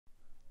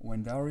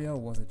When Daria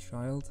was a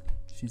child,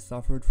 she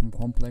suffered from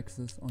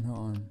complexes on her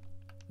arm.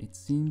 It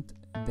seemed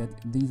that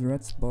these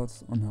red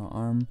spots on her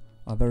arm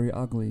are very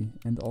ugly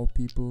and all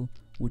people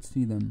would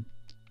see them.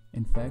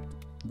 In fact,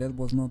 that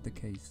was not the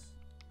case.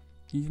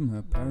 Even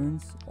her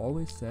parents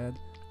always said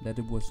that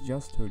it was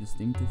just her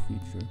distinctive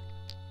feature,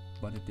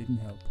 but it didn't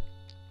help.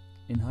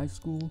 In high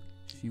school,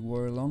 she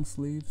wore long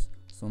sleeves,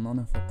 so none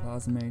of her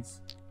classmates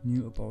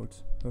knew about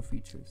her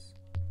features.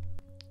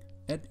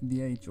 At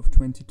the age of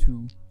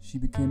 22, she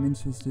became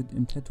interested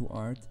in tattoo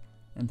art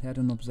and had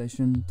an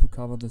obsession to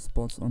cover the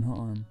spots on her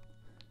arm,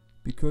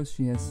 because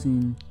she has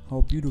seen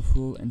how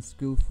beautiful and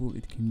skillful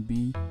it can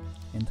be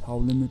and how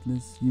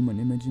limitless human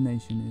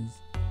imagination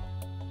is.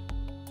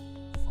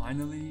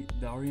 Finally,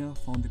 Daria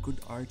found a good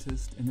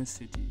artist in her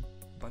city,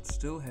 but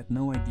still had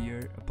no idea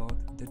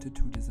about the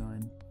tattoo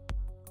design.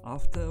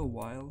 After a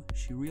while,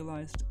 she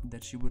realized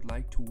that she would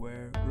like to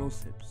wear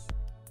rose hips.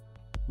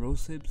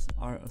 Rose hips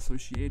are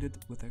associated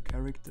with her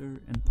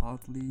character and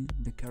partly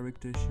the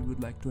character she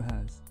would like to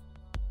have.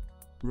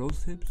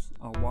 Rose hips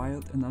are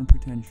wild and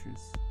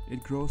unpretentious.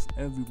 It grows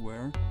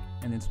everywhere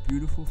and its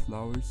beautiful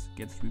flowers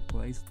gets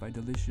replaced by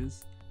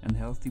delicious and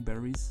healthy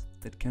berries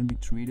that can be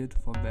treated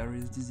for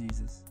various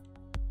diseases.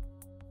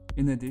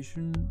 In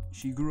addition,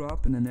 she grew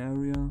up in an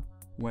area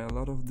where a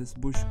lot of this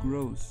bush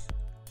grows,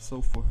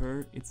 so for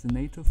her it's a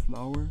native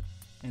flower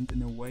and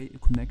in a way a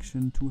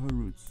connection to her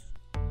roots.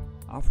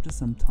 After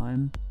some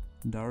time,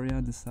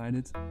 Daria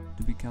decided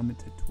to become a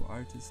tattoo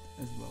artist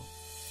as well.